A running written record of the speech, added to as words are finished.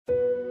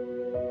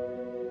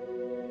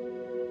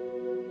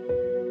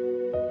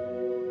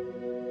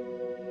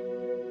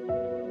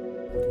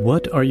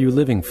What Are You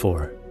Living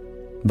For?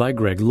 By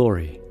Greg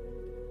Laurie.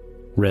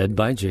 Read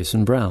by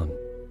Jason Brown.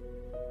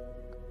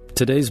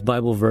 Today's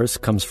Bible verse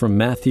comes from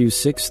Matthew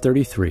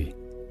 6:33.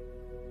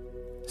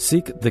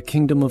 Seek the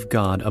kingdom of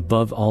God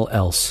above all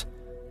else,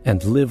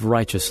 and live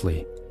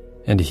righteously,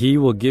 and He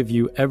will give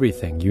you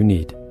everything you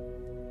need.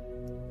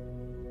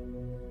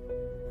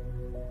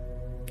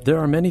 There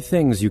are many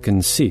things you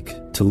can seek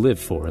to live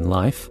for in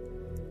life.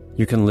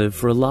 You can live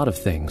for a lot of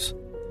things.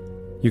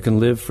 You can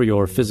live for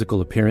your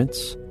physical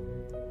appearance.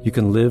 You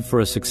can live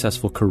for a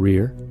successful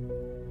career.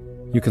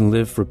 You can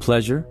live for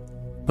pleasure.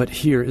 But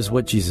here is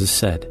what Jesus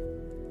said.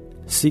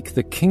 Seek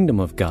the kingdom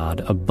of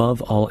God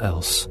above all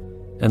else,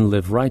 and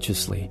live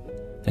righteously,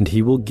 and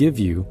He will give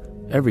you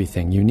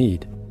everything you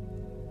need.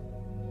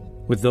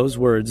 With those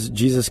words,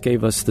 Jesus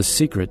gave us the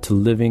secret to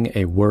living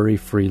a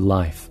worry-free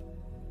life.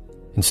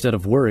 Instead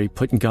of worry,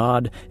 put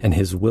God and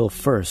His will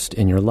first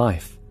in your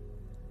life.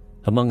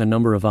 Among a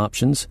number of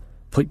options,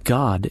 put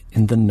God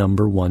in the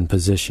number one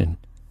position.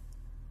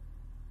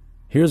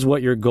 Here's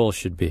what your goal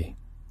should be: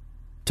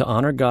 to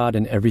honor God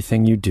in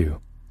everything you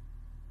do.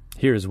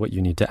 Here's what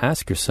you need to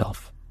ask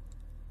yourself.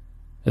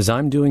 As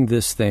I'm doing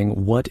this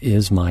thing, what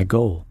is my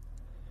goal?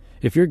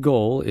 If your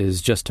goal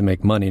is just to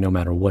make money no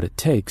matter what it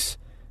takes,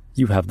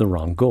 you have the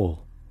wrong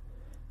goal.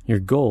 Your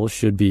goal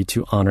should be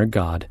to honor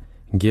God,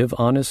 give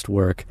honest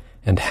work,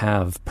 and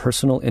have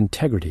personal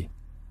integrity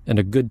and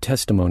a good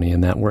testimony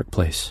in that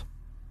workplace.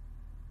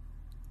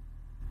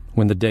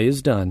 When the day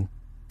is done,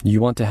 you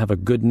want to have a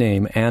good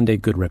name and a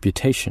good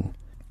reputation.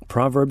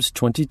 Proverbs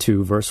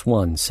 22 verse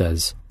 1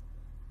 says,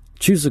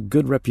 Choose a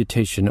good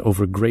reputation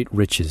over great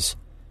riches.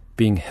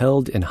 Being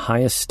held in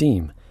high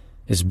esteem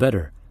is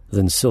better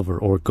than silver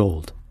or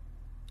gold.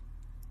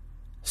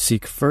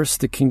 Seek first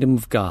the kingdom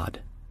of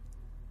God.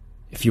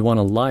 If you want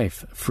a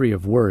life free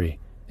of worry,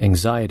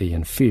 anxiety,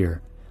 and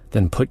fear,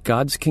 then put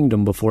God's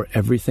kingdom before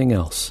everything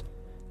else.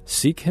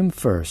 Seek Him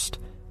first,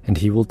 and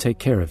He will take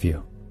care of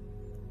you.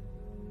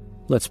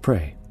 Let's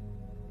pray.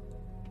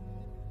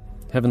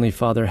 Heavenly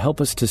Father, help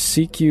us to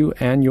seek You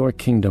and Your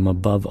kingdom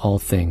above all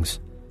things.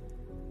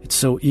 It's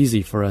so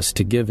easy for us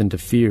to give into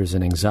fears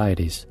and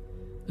anxieties,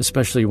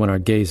 especially when our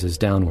gaze is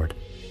downward,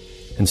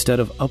 instead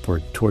of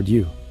upward toward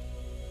You.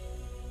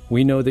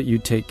 We know that You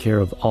take care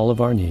of all of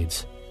our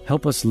needs.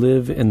 Help us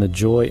live in the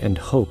joy and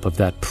hope of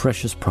that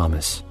precious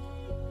promise.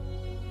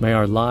 May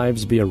our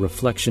lives be a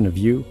reflection of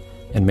You,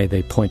 and may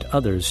they point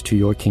others to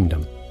Your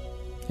kingdom.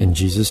 In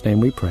Jesus'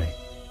 name we pray.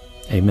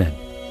 Amen.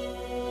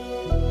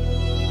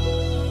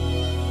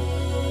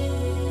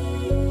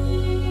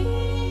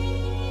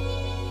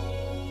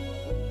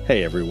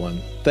 Hey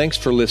everyone, thanks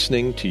for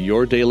listening to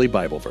Your Daily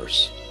Bible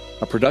Verse,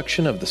 a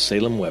production of the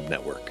Salem Web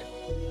Network.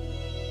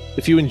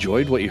 If you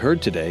enjoyed what you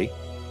heard today,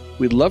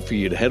 we'd love for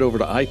you to head over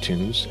to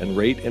iTunes and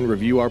rate and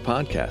review our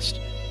podcast.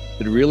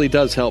 It really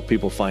does help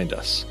people find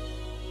us.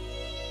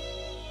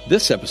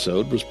 This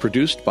episode was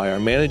produced by our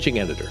managing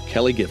editor,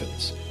 Kelly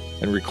Givens,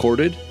 and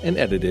recorded and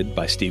edited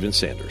by Stephen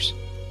Sanders.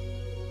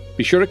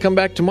 Be sure to come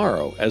back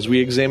tomorrow as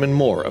we examine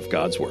more of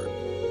God's Word.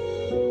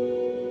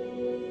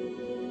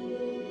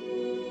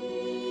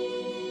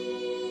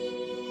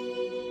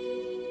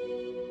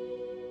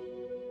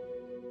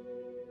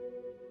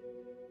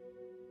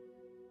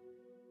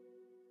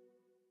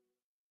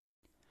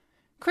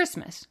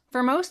 Christmas.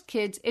 For most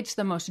kids, it's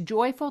the most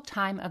joyful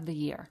time of the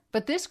year.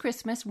 But this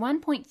Christmas,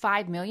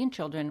 1.5 million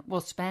children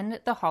will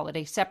spend the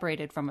holiday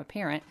separated from a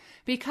parent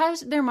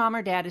because their mom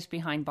or dad is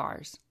behind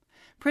bars.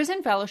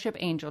 Prison Fellowship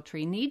Angel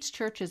Tree needs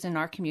churches in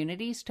our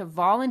communities to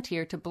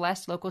volunteer to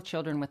bless local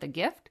children with a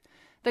gift,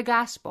 the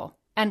gospel,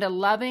 and a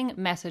loving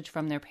message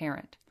from their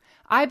parent.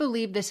 I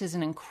believe this is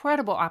an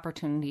incredible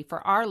opportunity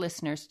for our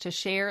listeners to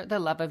share the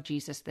love of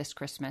Jesus this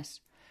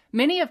Christmas.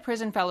 Many of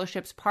Prison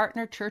Fellowship's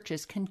partner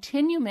churches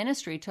continue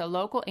ministry to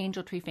local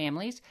Angel Tree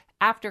families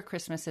after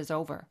Christmas is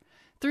over.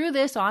 Through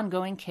this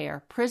ongoing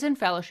care, Prison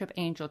Fellowship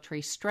Angel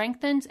Tree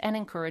strengthens and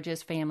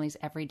encourages families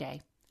every day.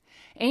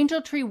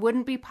 Angel Tree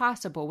wouldn't be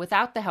possible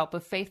without the help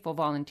of faithful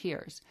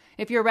volunteers.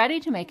 If you're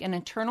ready to make an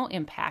eternal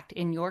impact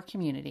in your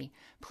community,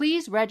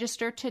 please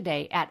register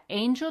today at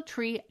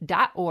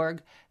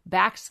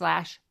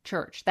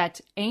angeltree.org/church.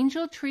 That's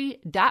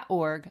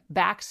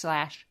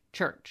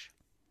angeltree.org/church.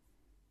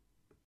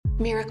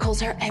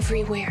 Miracles are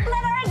everywhere.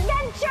 Let our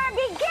adventure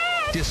begin!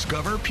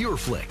 Discover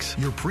PureFlix,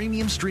 your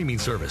premium streaming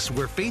service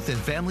where faith and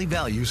family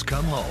values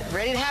come home.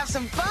 Ready to have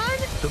some fun?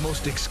 The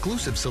most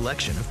exclusive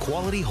selection of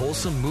quality,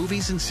 wholesome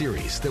movies and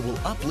series that will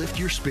uplift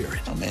your spirit.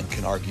 A man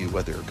can argue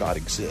whether God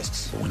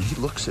exists, but when he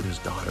looks at his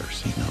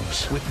daughters, he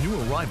knows. With new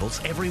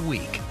arrivals every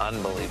week.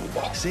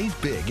 Unbelievable. Save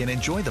big and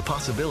enjoy the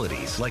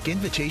possibilities, like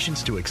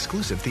invitations to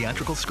exclusive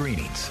theatrical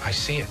screenings. I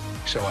see it,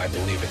 so I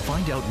believe it.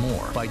 Find out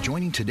more by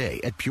joining today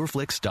at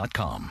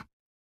pureflix.com.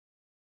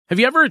 Have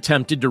you ever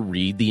attempted to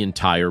read the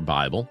entire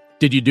Bible?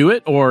 Did you do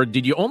it, or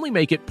did you only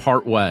make it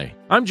part way?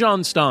 I'm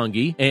John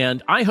Stange,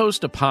 and I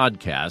host a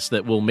podcast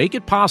that will make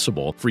it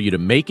possible for you to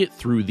make it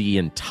through the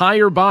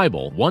entire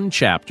Bible, one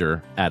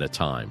chapter at a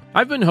time.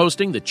 I've been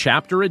hosting the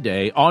Chapter a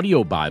Day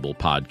audio Bible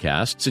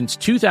podcast since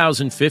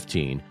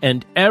 2015,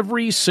 and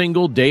every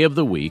single day of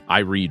the week, I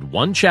read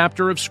one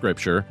chapter of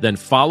Scripture, then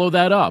follow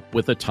that up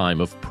with a time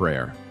of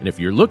prayer. And if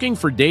you're looking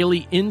for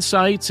daily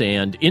insights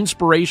and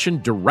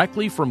inspiration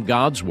directly from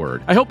God's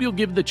Word, I hope you'll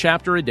give the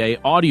Chapter a Day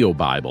audio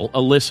Bible a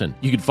listen.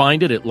 You can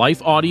find it at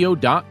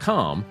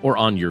lifeaudio.com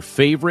or on your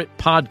favorite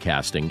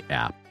podcasting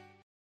app.